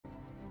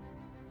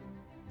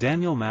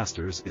Daniel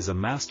Masters is a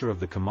master of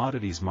the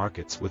commodities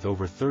markets with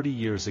over 30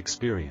 years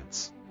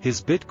experience.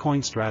 His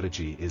Bitcoin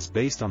strategy is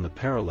based on the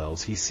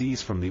parallels he sees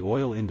from the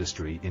oil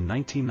industry in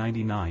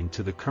 1999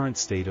 to the current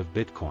state of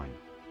Bitcoin.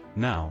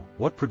 Now,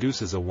 what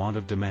produces a want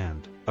of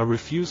demand? A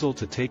refusal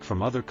to take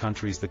from other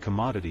countries the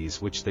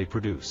commodities which they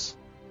produce.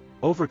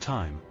 Over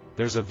time,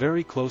 there's a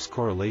very close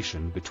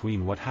correlation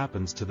between what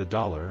happens to the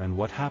dollar and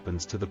what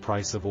happens to the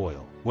price of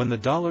oil. When the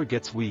dollar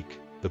gets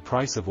weak, the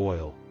price of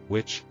oil,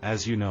 which,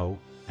 as you know,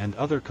 and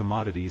other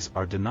commodities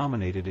are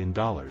denominated in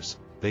dollars,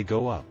 they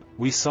go up.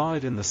 We saw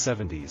it in the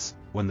 70s,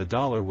 when the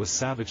dollar was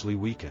savagely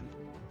weakened.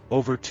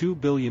 Over 2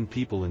 billion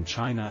people in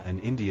China and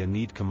India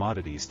need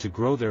commodities to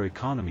grow their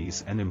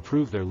economies and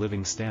improve their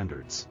living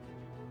standards.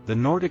 The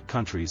Nordic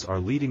countries are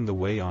leading the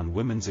way on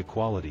women's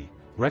equality,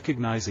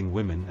 recognizing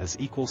women as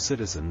equal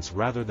citizens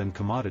rather than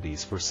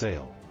commodities for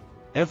sale.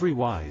 Every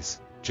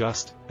wise,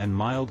 just, and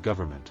mild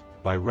government,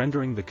 by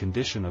rendering the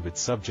condition of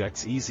its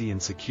subjects easy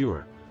and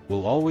secure,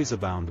 will always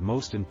abound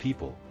most in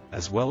people,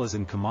 as well as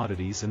in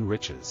commodities and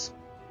riches.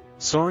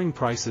 Soaring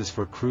prices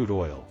for crude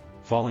oil,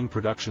 falling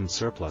production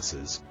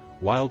surpluses,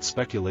 wild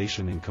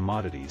speculation in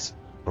commodities,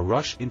 a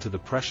rush into the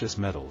precious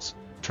metals,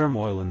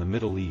 turmoil in the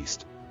Middle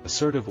East,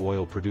 assertive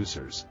oil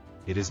producers.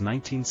 It is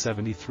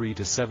 1973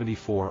 to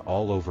 74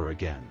 all over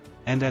again.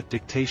 And at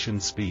dictation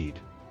speed.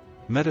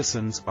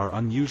 Medicines are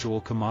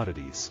unusual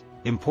commodities.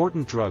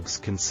 Important drugs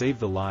can save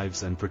the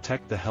lives and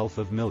protect the health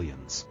of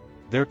millions.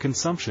 Their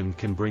consumption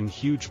can bring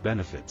huge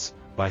benefits,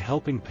 by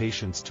helping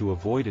patients to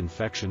avoid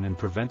infection and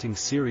preventing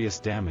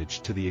serious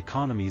damage to the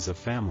economies of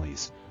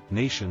families,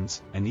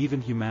 nations, and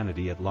even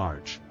humanity at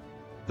large.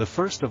 The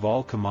first of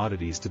all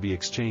commodities to be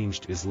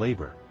exchanged is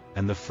labor,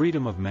 and the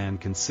freedom of man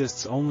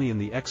consists only in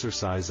the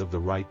exercise of the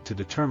right to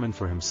determine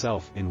for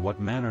himself in what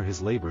manner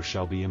his labor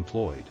shall be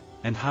employed,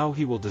 and how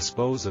he will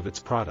dispose of its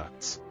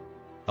products.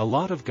 A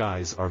lot of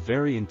guys are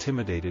very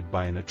intimidated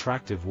by an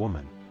attractive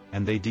woman,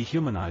 and they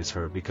dehumanize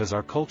her because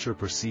our culture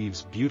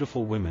perceives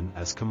beautiful women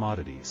as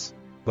commodities.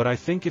 But I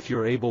think if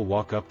you're able to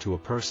walk up to a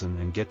person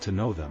and get to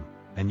know them,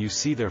 and you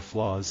see their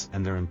flaws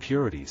and their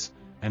impurities,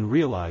 and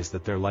realize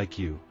that they're like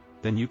you,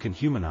 then you can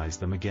humanize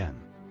them again.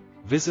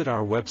 Visit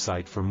our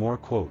website for more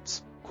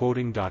quotes,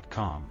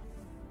 quoting.com.